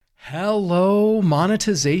Hello,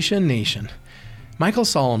 Monetization Nation. Michael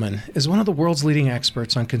Solomon is one of the world's leading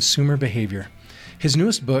experts on consumer behavior. His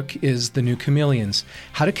newest book is The New Chameleons: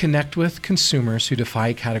 How to Connect with Consumers Who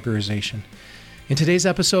Defy Categorization. In today's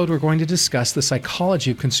episode, we're going to discuss the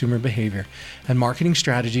psychology of consumer behavior and marketing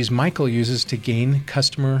strategies Michael uses to gain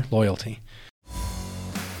customer loyalty.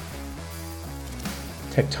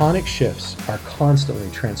 Tectonic shifts are constantly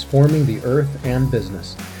transforming the earth and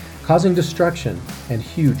business, causing destruction and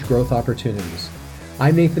huge growth opportunities.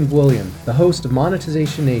 I'm Nathan William, the host of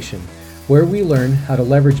Monetization Nation, where we learn how to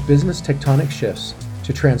leverage business tectonic shifts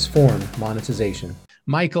to transform monetization.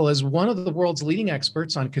 Michael is one of the world's leading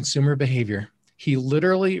experts on consumer behavior. He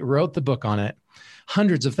literally wrote the book on it.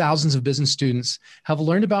 Hundreds of thousands of business students have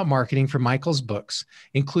learned about marketing from Michael's books,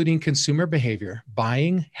 including Consumer Behavior,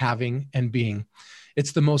 Buying, Having, and Being.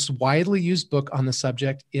 It's the most widely used book on the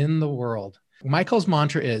subject in the world. Michael's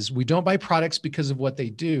mantra is, we don't buy products because of what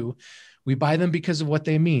they do, we buy them because of what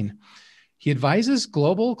they mean. He advises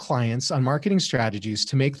global clients on marketing strategies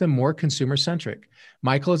to make them more consumer-centric.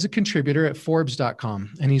 Michael is a contributor at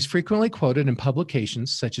Forbes.com, and he's frequently quoted in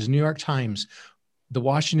publications such as New York Times, The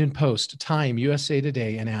Washington Post, Time, USA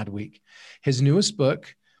Today, and Adweek. His newest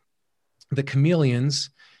book, The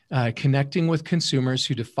Chameleons, Connecting with Consumers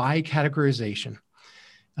Who Defy Categorization.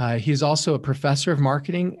 He's also a professor of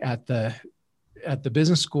marketing at the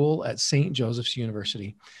business school at St. Joseph's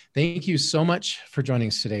University. Thank you so much for joining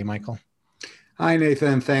us today, Michael. Hi,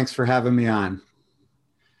 Nathan. Thanks for having me on.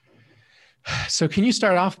 So can you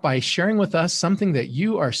start off by sharing with us something that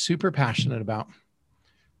you are super passionate about?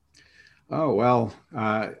 Oh, well,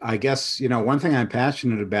 I guess, one thing I'm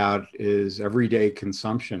passionate about is everyday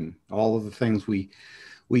consumption. All of the things we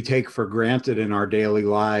take for granted in our daily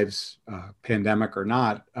lives, pandemic or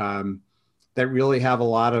not, that really have a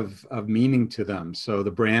lot of meaning to them. So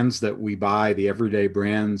the brands that we buy, the everyday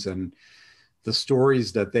brands, and the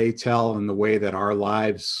stories that they tell and the way that our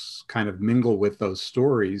lives kind of mingle with those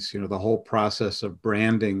stories, the whole process of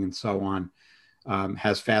branding and so on,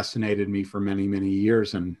 has fascinated me for many, many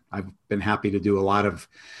years. And I've been happy to do a lot of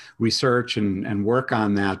research and work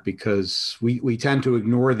on that, because we tend to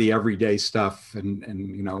ignore the everyday stuff. And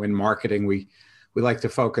in marketing, we like to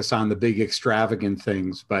focus on the big extravagant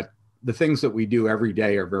things, but the things that we do every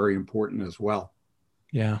day are very important as well.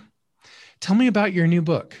 Yeah. Tell me about your new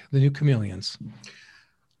book, The New Chameleons.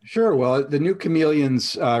 Sure. Well, The New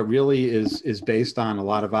Chameleons really is based on a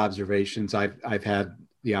lot of observations I've had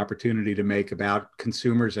the opportunity to make about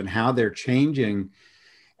consumers and how they're changing,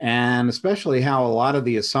 and especially how a lot of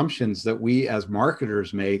the assumptions that we as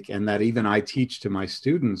marketers make and that even I teach to my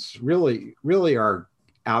students really are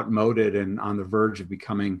outmoded and on the verge of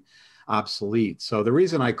becoming obsolete. So the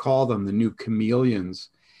reason I call them the new chameleons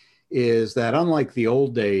is that, unlike the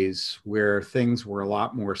old days where things were a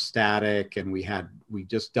lot more static and we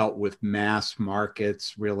just dealt with mass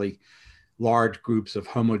markets, really large groups of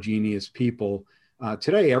homogeneous people,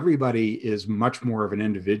 today everybody is much more of an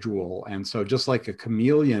individual. And so just like a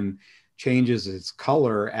chameleon changes its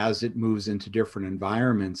color as it moves into different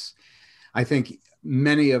environments, I think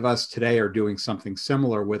many of us today are doing something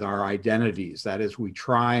similar with our identities. That is, we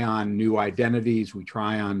try on new identities, we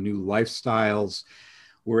try on new lifestyles.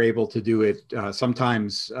 We're able to do it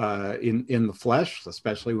sometimes in the flesh,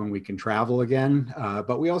 especially when we can travel again.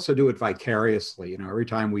 But we also do it vicariously. Every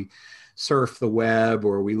time we surf the web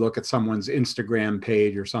or we look at someone's Instagram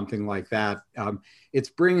page or something like that, it's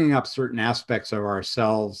bringing up certain aspects of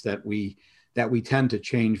ourselves that we tend to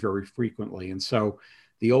change very frequently. And so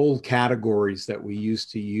the old categories that we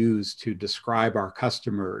used to use to describe our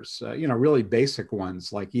customers, really basic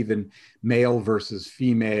ones like even male versus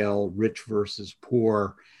female, rich versus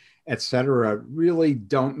poor, et cetera, really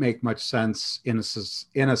don't make much sense in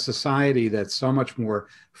a society that's so much more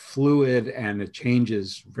fluid and it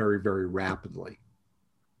changes very, very rapidly.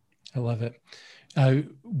 I love it.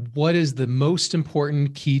 What is the most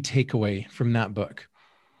important key takeaway from that book?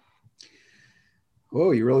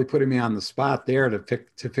 Oh, you're really putting me on the spot there to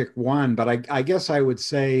pick one. But I guess I would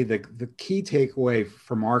say the key takeaway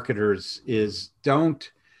for marketers is don't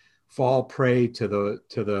fall prey to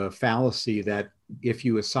the fallacy that if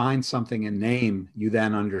you assign something a name, you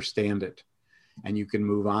then understand it and you can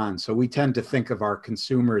move on. So we tend to think of our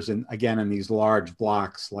consumers, and again, in these large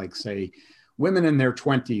blocks, like say women in their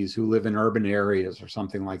 20s who live in urban areas or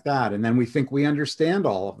something like that. And then we think we understand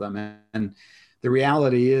all of them. And the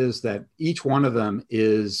reality is that each one of them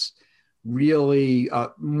is really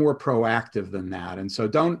more proactive than that. And so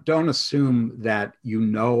don't assume that you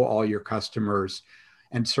know all your customers,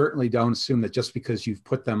 and certainly don't assume that just because you've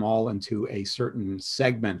put them all into a certain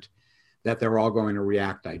segment that they're all going to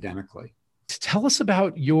react identically. tell us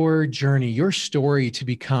about your journey, your story to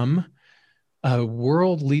become a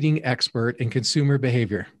world-leading expert in consumer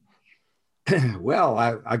behavior. Well,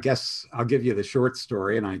 I guess I'll give you the short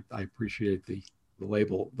story, and I appreciate the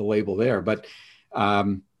label there. But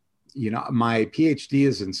my PhD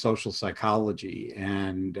is in social psychology,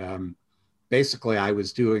 and basically, I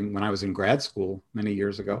was doing when I was in grad school many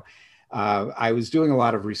years ago. I was doing a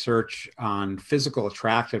lot of research on physical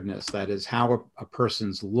attractiveness, that is, how a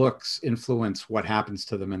person's looks influence what happens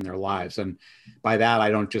to them in their lives. And by that, I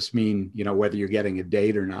don't just mean, whether you're getting a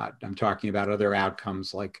date or not. I'm talking about other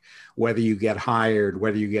outcomes, like whether you get hired,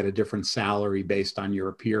 whether you get a different salary based on your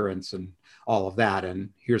appearance and all of that. And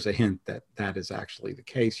here's a hint that that is actually the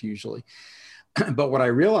case usually. But what I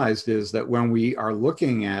realized is that when we are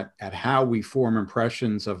looking at how we form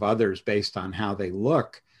impressions of others based on how they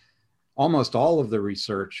look, almost all of the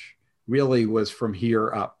research really was from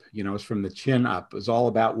here up, it's from the chin up. It was all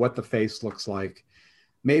about what the face looks like,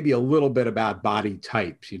 maybe a little bit about body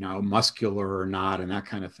types, muscular or not, and that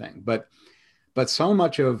kind of thing. But so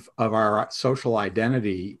much of our social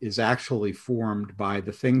identity is actually formed by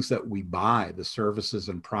the things that we buy, the services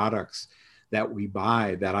and products that we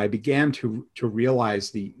buy, that I began to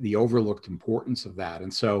realize the overlooked importance of that.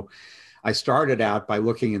 And so I started out by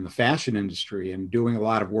looking in the fashion industry and doing a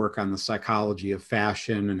lot of work on the psychology of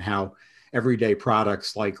fashion and how everyday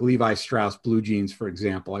products like Levi Strauss blue jeans, for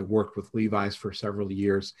example, I worked with Levi's for several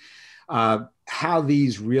years, how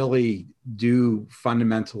these really do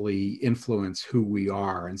fundamentally influence who we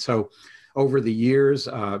are. And so over the years,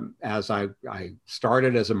 as I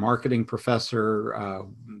started as a marketing professor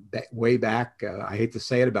way back, I hate to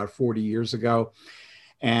say it, about 40 years ago.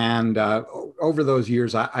 And over those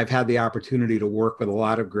years, I've had the opportunity to work with a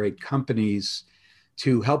lot of great companies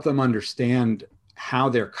to help them understand how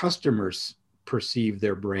their customers perceive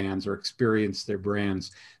their brands or experience their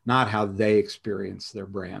brands, not how they experience their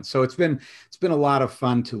brands. So it's been a lot of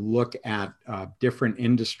fun to look at different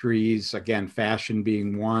industries, again, fashion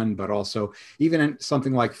being one, but also even in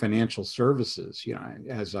something like financial services.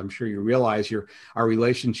 As I'm sure you realize, our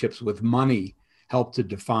relationships with money help to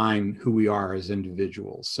define who we are as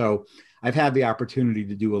individuals. So I've had the opportunity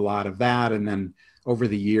to do a lot of that. And then over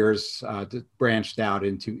the years, branched out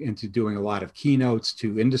into doing a lot of keynotes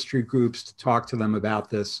to industry groups to talk to them about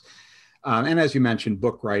this. And as you mentioned,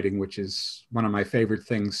 book writing, which is one of my favorite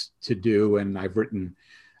things to do. And I've written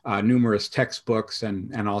numerous textbooks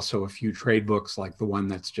and also a few trade books like the one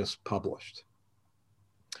that's just published.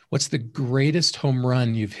 What's the greatest home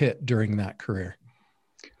run you've hit during that career?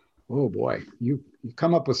 Oh boy, you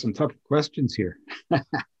come up with some tough questions here.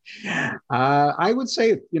 I would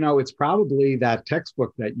say, it's probably that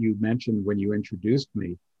textbook that you mentioned when you introduced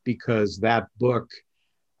me, because that book,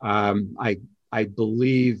 I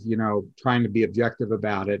believe, trying to be objective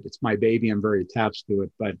about it, it's my baby, I'm very attached to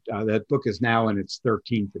it, but that book is now in its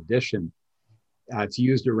 13th edition. It's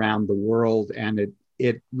used around the world, and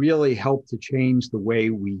it really helped to change the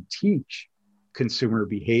way we teach consumer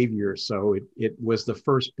behavior. So it was the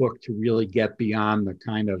first book to really get beyond the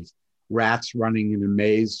kind of rats running in a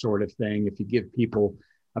maze sort of thing. If you give people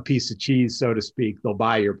a piece of cheese, so to speak, they'll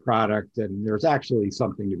buy your product. And there's actually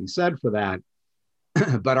something to be said for that.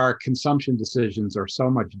 But our consumption decisions are so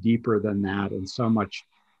much deeper than that and so much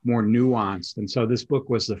more nuanced. And so this book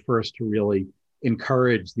was the first to really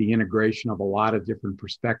encourage the integration of a lot of different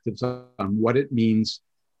perspectives on what it means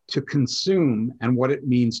to consume and what it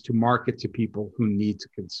means to market to people who need to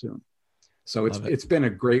consume. So it's been a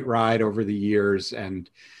great ride over the years. And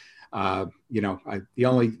the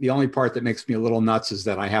only part that makes me a little nuts is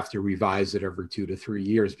that I have to revise it every 2 to 3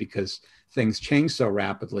 years because things change so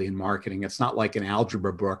rapidly in marketing. It's not like an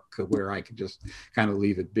algebra book where I could just kind of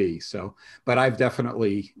leave it be. So, but I've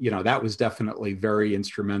definitely, that was definitely very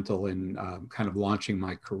instrumental in kind of launching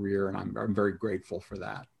my career, and I'm very grateful for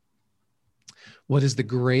that. What is the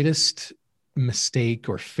greatest mistake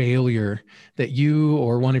or failure that you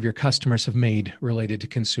or one of your customers have made related to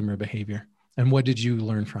consumer behavior? And what did you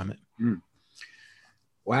learn from it?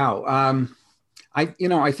 Wow.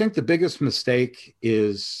 I think the biggest mistake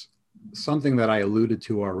is something that I alluded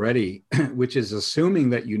to already, which is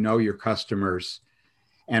assuming that you know your customers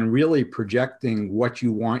and really projecting what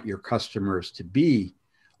you want your customers to be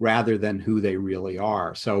rather than who they really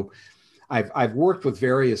are. So I've worked with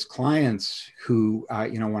various clients who,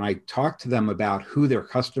 when I talk to them about who their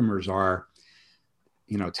customers are,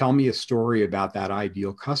 tell me a story about that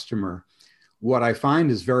ideal customer. What I find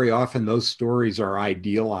is very often those stories are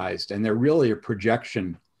idealized, and they're really a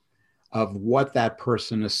projection of what that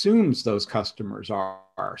person assumes those customers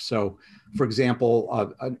are. So, for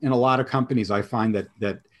example, in a lot of companies, I find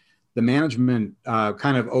that the management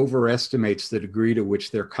kind of overestimates the degree to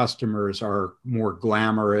which their customers are more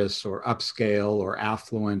glamorous or upscale or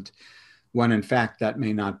affluent, when in fact that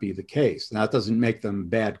may not be the case. Now, that doesn't make them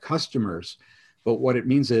bad customers, but what it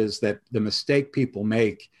means is that the mistake people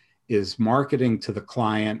make is marketing to the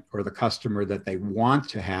client or the customer that they want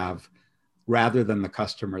to have rather than the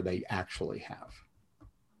customer they actually have.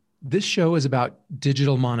 This show is about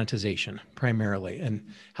digital monetization primarily, and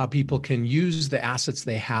how people can use the assets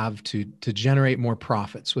they have to generate more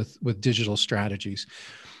profits with digital strategies.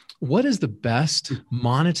 What is the best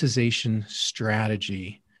monetization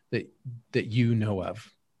strategy that you know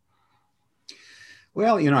of?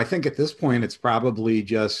 Well, I think at this point it's probably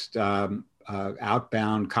just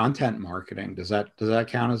outbound content marketing. Does that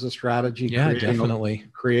count as a strategy? Yeah, definitely.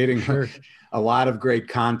 Creating sure. a lot of great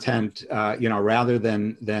content, rather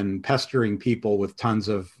than pestering people with tons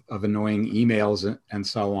of annoying emails and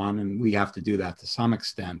so on. And we have to do that to some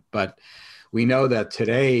extent. But we know that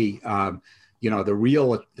today, the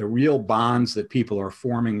real bonds that people are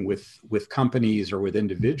forming with companies or with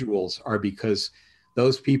individuals are because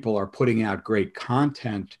those people are putting out great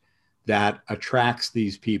content that attracts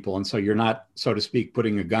these people. And so you're not, so to speak,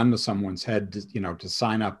 putting a gun to someone's head to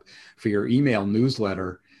sign up for your email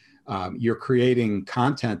newsletter. You're creating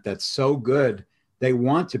content that's so good they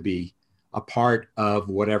want to be a part of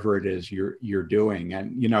whatever it is you're doing.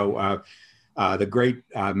 And the great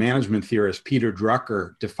management theorist Peter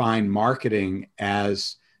Drucker defined marketing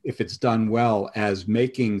as, if it's done well, as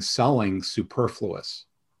making selling superfluous.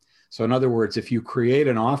 So in other words, if you create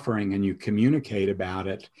an offering and you communicate about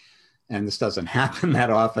it, and this doesn't happen that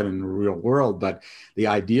often in the real world, but the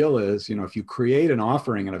ideal is, if you create an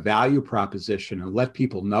offering and a value proposition and let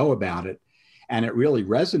people know about it, and it really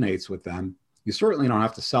resonates with them, you certainly don't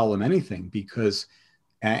have to sell them anything, because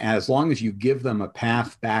as long as you give them a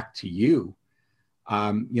path back to you,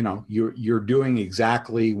 you're doing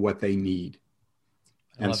exactly what they need.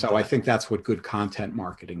 And so I think that's what good content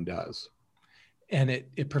marketing does. And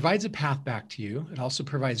it provides a path back to you. It also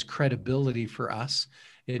provides credibility for us.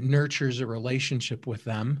 It nurtures a relationship with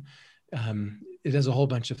them. It does a whole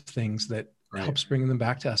bunch of things that helps bring them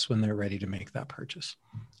back to us when they're ready to make that purchase.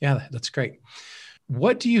 Yeah, that's great.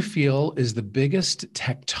 What do you feel is the biggest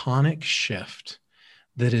tectonic shift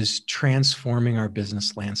that is transforming our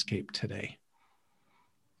business landscape today?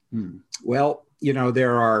 Well,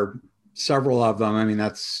 there are several of them. I mean,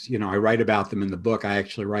 that's, I write about them in the book. I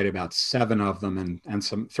actually write about 7 of them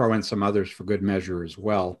and throw in some others for good measure as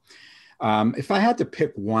well. If I had to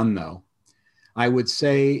pick one, though, I would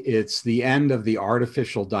say it's the end of the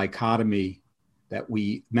artificial dichotomy that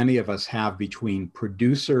many of us have between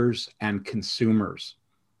producers and consumers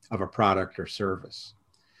of a product or service.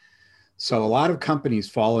 So a lot of companies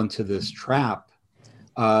fall into this trap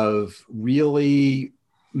of really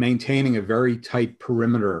maintaining a very tight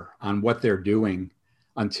perimeter on what they're doing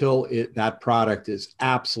until that product is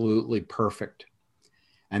absolutely perfect.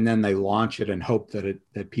 And then they launch it and hope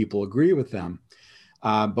that people agree with them.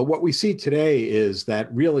 But what we see today is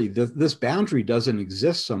that really this boundary doesn't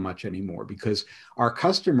exist so much anymore, because our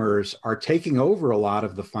customers are taking over a lot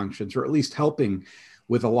of the functions, or at least helping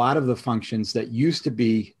with a lot of the functions that used to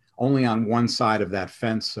be only on one side of that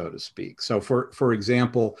fence, so to speak. So for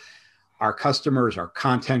example, our customers are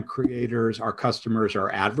content creators, our customers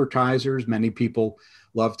are advertisers. Many people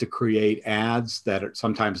love to create ads that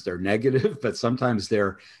sometimes they're negative, but sometimes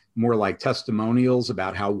they're more like testimonials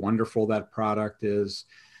about how wonderful that product is.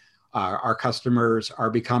 Our customers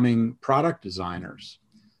are becoming product designers.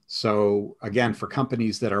 So again, for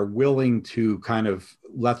companies that are willing to kind of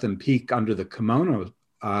let them peek under the kimono,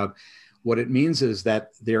 what it means is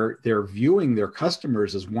that they're viewing their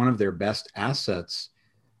customers as one of their best assets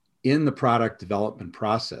in the product development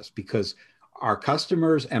process, because our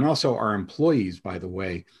customers and also our employees, by the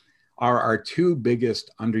way, are our 2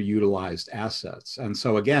 biggest underutilized assets. And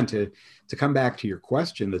so again, to come back to your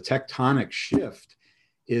question, the tectonic shift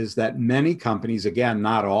is that many companies, again,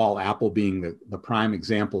 not all, Apple being the prime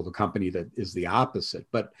example of a company that is the opposite,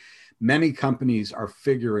 but many companies are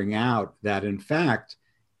figuring out that in fact,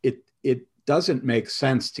 it doesn't make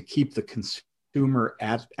sense to keep the consumer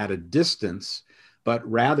at a distance, but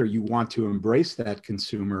rather you want to embrace that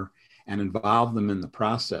consumer and involve them in the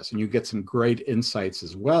process. And you get some great insights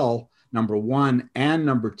as well, number one. And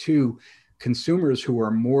number two, consumers who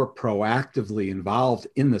are more proactively involved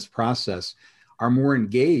in this process are more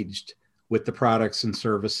engaged with the products and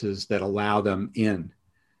services that allow them in.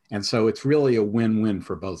 And so it's really a win-win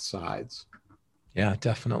for both sides. Yeah,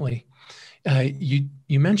 definitely.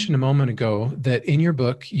 You mentioned a moment ago that in your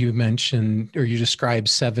book, you mentioned, or you described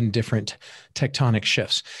 7 different tectonic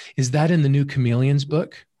shifts. Is that in the New Chameleons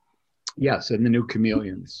book? Yes, and the new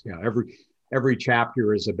chameleons. Yeah, every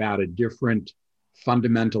chapter is about a different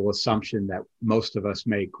fundamental assumption that most of us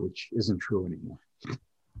make, which isn't true anymore.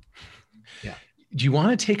 Yeah. Do you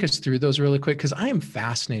want to take us through those really quick? Because I am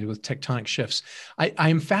fascinated with tectonic shifts. I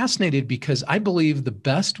am fascinated because I believe the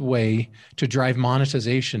best way to drive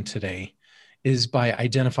monetization today is by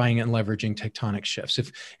identifying and leveraging tectonic shifts.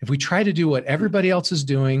 If we try to do what everybody else is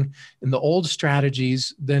doing in the old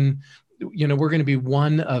strategies, then we're going to be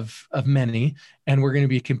one of many, and we're going to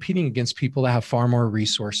be competing against people that have far more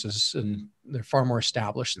resources and they're far more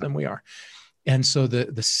established than we are. And so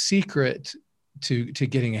the secret to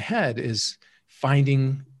getting ahead is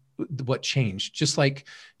finding what changed, just like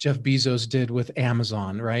Jeff Bezos did with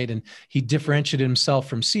Amazon, right? And he differentiated himself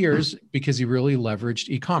from Sears because he really leveraged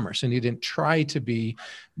e-commerce, and he didn't try to be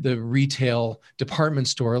the retail department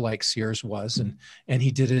store like Sears was, and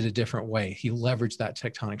he did it a different way. He leveraged that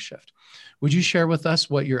tectonic shift. Would you share with us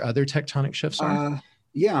what your other tectonic shifts are?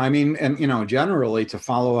 Yeah, I mean, and generally, to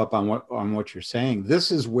follow up on what you're saying,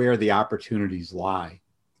 this is where the opportunities lie.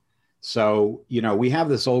 So, we have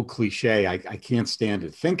this old cliche, I can't stand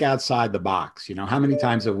it. Think outside the box. How many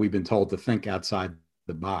times have we been told to think outside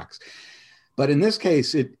the box? But in this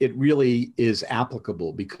case, it really is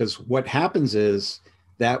applicable, because what happens is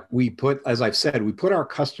that as I've said, we put our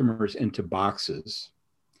customers into boxes,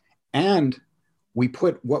 and we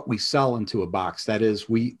put what we sell into a box. That is,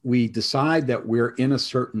 we decide that we're in a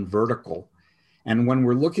certain vertical. And when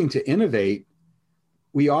we're looking to innovate,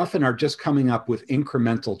 we often are just coming up with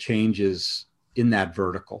incremental changes in that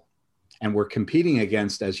vertical. And we're competing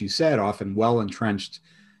against, as you said, often well-entrenched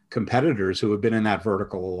competitors who have been in that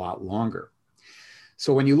vertical a lot longer.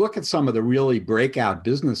 So when you look at some of the really breakout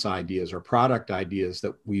business ideas or product ideas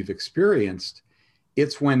that we've experienced,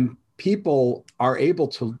 it's when people are able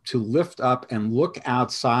to lift up and look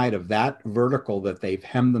outside of that vertical that they've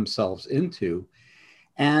hemmed themselves into,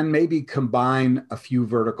 and maybe combine a few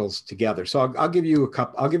verticals together. So I'll give you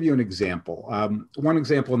an example. One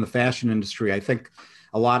example in the fashion industry, I think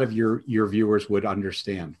a lot of your viewers would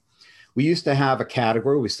understand. We used to have a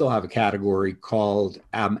category, we still have a category called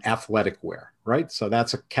athletic wear, right? So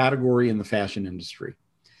that's a category in the fashion industry.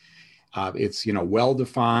 It's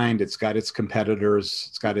well-defined, it's got its competitors,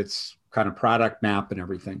 it's got its kind of product map and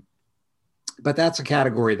everything. But that's a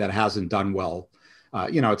category that hasn't done well.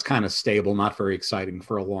 It's kind of stable, not very exciting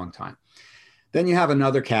for a long time. Then you have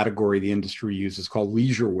another category the industry uses called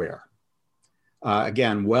leisure wear.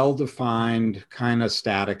 Again, well-defined, kind of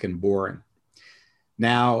static and boring.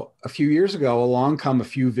 Now, a few years ago, along come a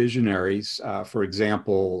few visionaries. For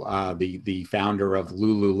example, the founder of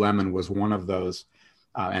Lululemon was one of those,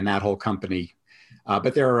 and that whole company.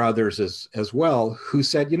 But there are others as well who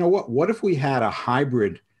said, what if we had a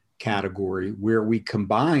hybrid category where we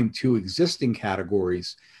combine two existing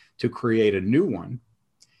categories to create a new one?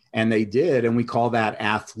 And they did, and we call that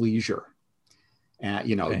athleisure.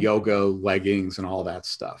 Okay. Yoga, leggings, and all that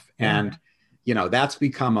stuff. Yeah. And that's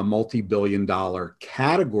become a multi-billion-dollar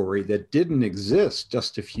category that didn't exist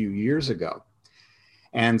just a few years ago.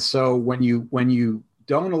 And so when you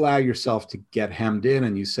don't allow yourself to get hemmed in,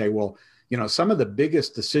 and you say, well, some of the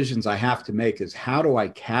biggest decisions I have to make is, how do I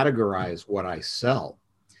categorize what I sell?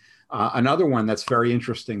 Another one that's very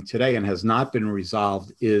interesting today and has not been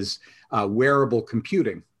resolved is wearable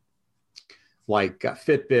computing, like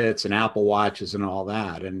Fitbits and Apple Watches and all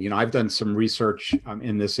that. And, I've done some research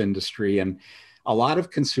in this industry, and a lot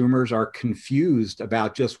of consumers are confused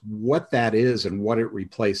about just what that is and what it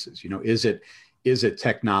replaces. Is it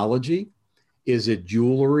technology? Is it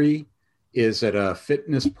jewelry? Is it a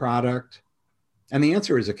fitness product? And the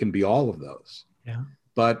answer is it can be all of those. Yeah.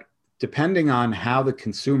 But depending on how the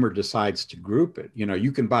consumer decides to group it,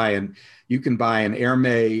 you can buy an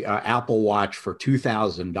Hermès Apple Watch for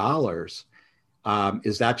 $2,000.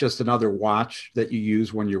 Is that just another watch that you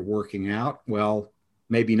use when you're working out? Well,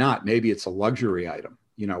 maybe not. Maybe it's a luxury item.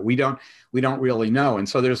 We don't really know. And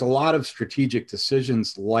so there's a lot of strategic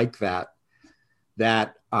decisions like that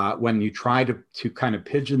when you try to kind of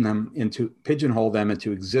pigeonhole them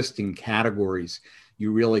into existing categories,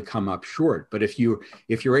 you really come up short. But if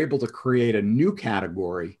you're able to create a new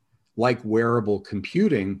category like wearable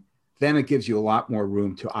computing, then it gives you a lot more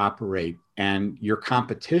room to operate, and your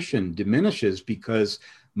competition diminishes because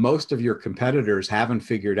most of your competitors haven't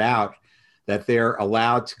figured out that they're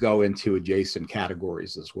allowed to go into adjacent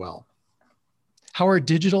categories as well. How are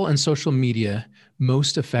digital and social media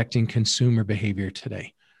most affecting consumer behavior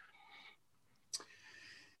today?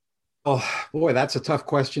 Oh boy, that's a tough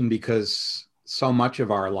question because so much of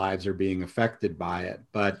our lives are being affected by it.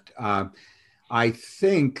 But I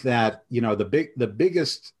think that the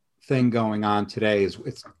biggest thing going on today is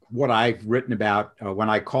it's what I've written about when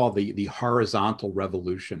I call the horizontal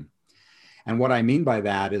revolution. And what I mean by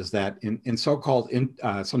that is that in so-called,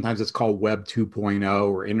 sometimes it's called Web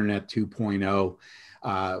 2.0 or Internet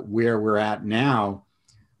 2.0, where we're at now,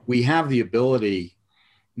 we have the ability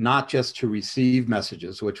not just to receive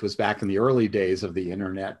messages, which was back in the early days of the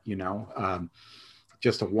internet,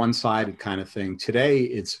 just a one-sided kind of thing. Today,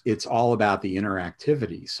 it's all about the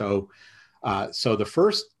interactivity. So the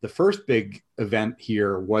first big event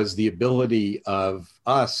here was the ability of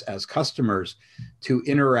us as customers to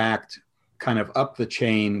interact kind of up the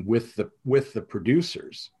chain with the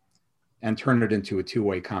producers and turn it into a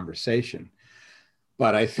two-way conversation.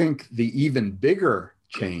 But I think the even bigger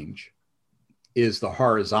change is the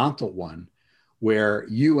horizontal one, where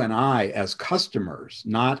you and I as customers,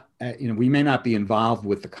 we may not be involved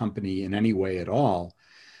with the company in any way at all,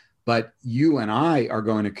 but you and I are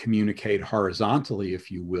going to communicate horizontally, if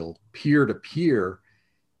you will, peer to peer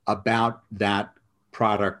about that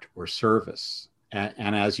product or service.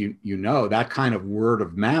 And as you know, that kind of word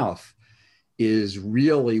of mouth is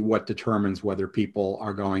really what determines whether people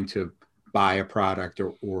are going to buy a product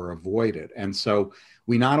or avoid it. And so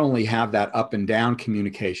we not only have that up and down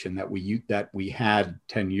communication that we had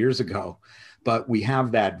 10 years ago, but we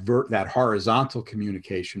have that horizontal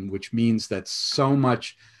communication, which means that so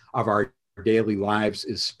much of our daily lives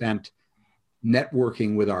is spent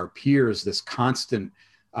networking with our peers. This constant,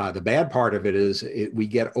 the bad part of it is we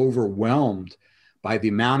get overwhelmed by the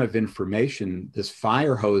amount of information, this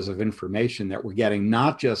fire hose of information that we're getting,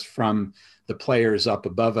 not just from the players up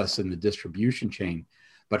above us in the distribution chain,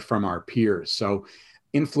 but from our peers. So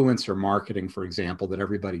influencer marketing, for example, that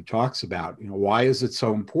everybody talks about, why is it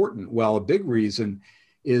so important? Well, a big reason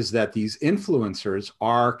is that these influencers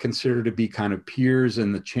are considered to be kind of peers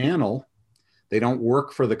in the channel. They don't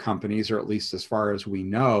work for the companies, or at least as far as we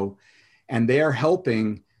know, and they are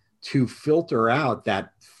helping to filter out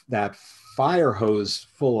that fire hose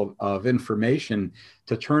full of information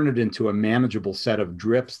to turn it into a manageable set of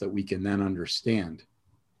drips that we can then understand.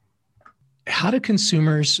 How do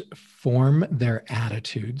consumers form their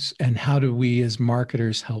attitudes, and how do we as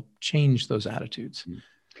marketers help change those attitudes?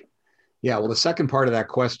 Yeah, well, the second part of that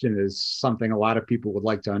question is something a lot of people would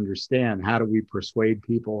like to understand. How do we persuade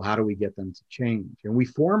people? How do we get them to change? And we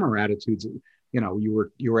form our attitudes.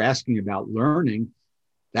 You were asking about learning.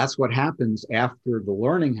 That's what happens after the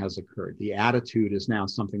learning has occurred. The attitude is now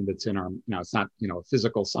something that's in it's not, a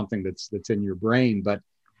physical something that's in your brain, but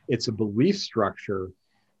it's a belief structure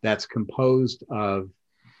that's composed of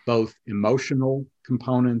both emotional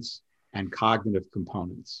components and cognitive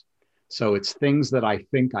components. So it's things that I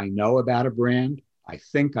think I know about a brand. I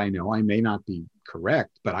think I know. I may not be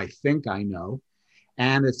correct, but I think I know.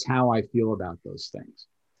 And it's how I feel about those things.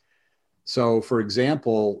 So, for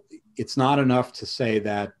example, it's not enough to say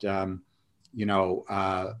that,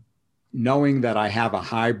 knowing that I have a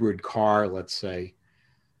hybrid car, let's say,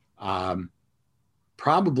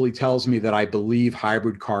 probably tells me that I believe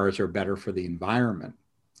hybrid cars are better for the environment.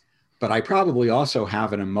 But I probably also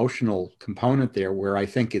have an emotional component there where I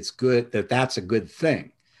think it's good, that's a good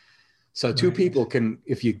thing. So two people can,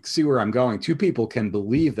 if you see where I'm going, two people can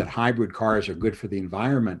believe that hybrid cars are good for the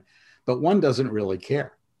environment, but one doesn't really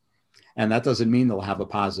care. And that doesn't mean they'll have a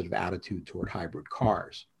positive attitude toward hybrid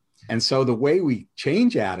cars. And so the way we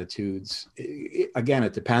change attitudes, again,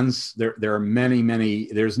 it depends. There are many,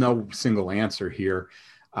 there's no single answer here.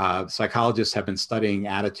 Psychologists have been studying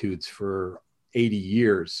attitudes for 80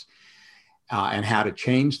 years and how to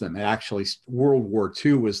change them. And actually, World War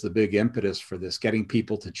II was the big impetus for this, getting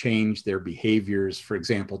people to change their behaviors, for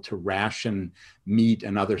example, to ration meat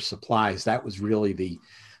and other supplies. That was really the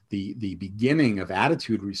beginning of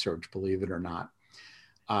attitude research, believe it or not.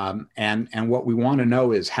 And what we want to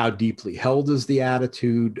know is how deeply held is the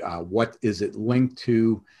attitude? What is it linked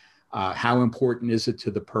to? How important is it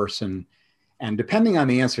to the person? And depending on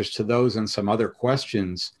the answers to those and some other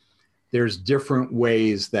questions, there's different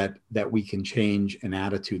ways that we can change an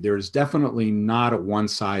attitude. There's definitely not a one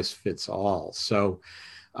size fits all. So,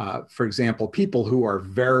 for example, people who are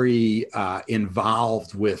very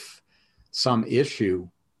involved with some issue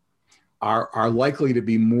are likely to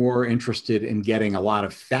be more interested in getting a lot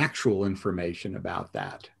of factual information about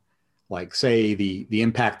that, like say the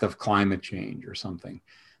impact of climate change or something.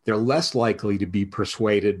 They're less likely to be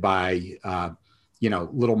persuaded by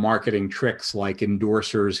little marketing tricks like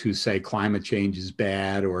endorsers who say climate change is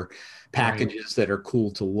bad, or packages that are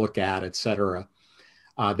cool to look at, et cetera.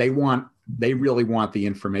 They really want the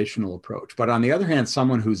informational approach. But on the other hand,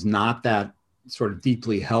 someone who's not that sort of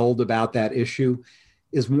deeply held about that issue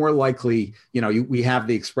is more likely, we have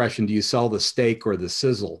the expression, do you sell the steak or the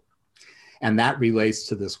sizzle? And that relates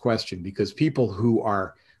to this question, because people who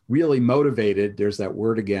are really motivated, there's that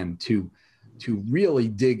word again, to really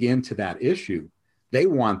dig into that issue, they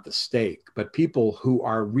want the steak. But people who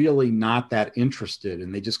are really not that interested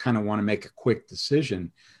and they just kind of want to make a quick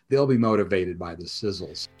decision, they'll be motivated by the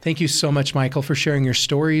sizzles. Thank you so much, Michael, for sharing your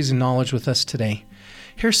stories and knowledge with us today.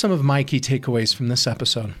 Here's some of my key takeaways from this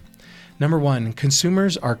episode. Number 1,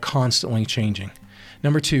 consumers are constantly changing.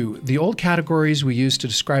 Number 2, the old categories we use to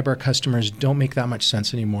describe our customers don't make that much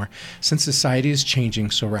sense anymore since society is changing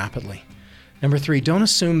so rapidly. Number 3, don't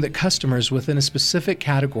assume that customers within a specific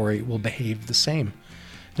category will behave the same.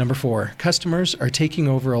 Number 4, customers are taking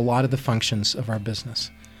over a lot of the functions of our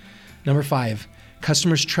business. Number 5,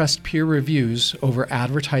 customers trust peer reviews over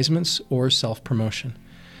advertisements or self-promotion.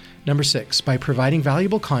 Number 6, by providing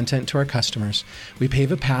valuable content to our customers, we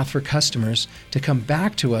pave a path for customers to come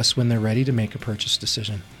back to us when they're ready to make a purchase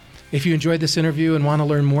decision. If you enjoyed this interview and want to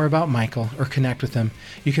learn more about Michael or connect with him,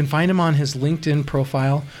 you can find him on his LinkedIn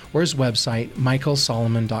profile or his website,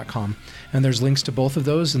 michaelsolomon.com. And there's links to both of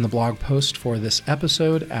those in the blog post for this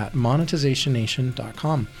episode at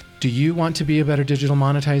monetizationnation.com. Do you want to be a better digital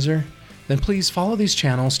monetizer? Then please follow these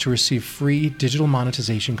channels to receive free digital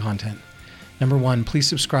monetization content. Number 1, please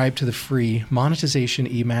subscribe to the free Monetization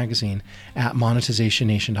e-magazine at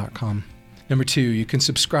monetizationnation.com. Number 2, you can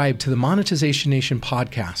subscribe to the Monetization Nation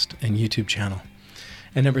podcast and YouTube channel.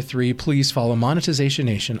 And number 3, please follow Monetization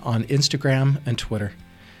Nation on Instagram and Twitter.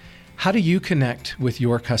 How do you connect with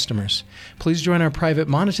your customers? Please join our private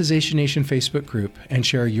Monetization Nation Facebook group and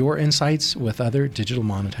share your insights with other digital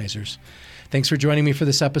monetizers. Thanks for joining me for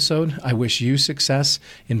this episode. I wish you success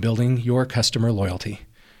in building your customer loyalty.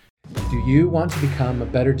 Do you want to become a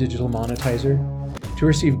better digital monetizer? To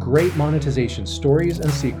receive great monetization stories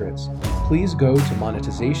and secrets, please go to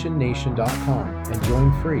monetizationnation.com and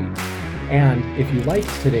join free. And if you liked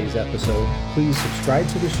today's episode, please subscribe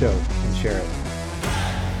to the show and share it.